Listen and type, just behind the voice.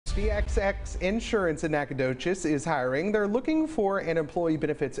BXS Insurance in Nacogdoches is hiring. They're looking for an employee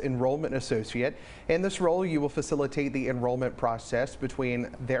benefits enrollment associate. In this role, you will facilitate the enrollment process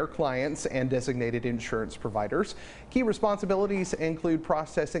between their clients and designated insurance providers. Key responsibilities include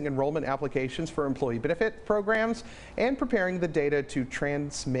processing enrollment applications for employee benefit programs and preparing the data to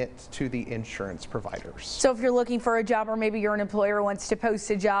transmit to the insurance providers. So if you're looking for a job, or maybe you're an employer who wants to post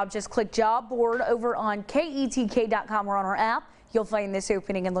a job, just click job board over on ketk.com or on our app. You'll find this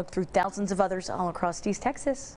opening and look through thousands of others all across East Texas.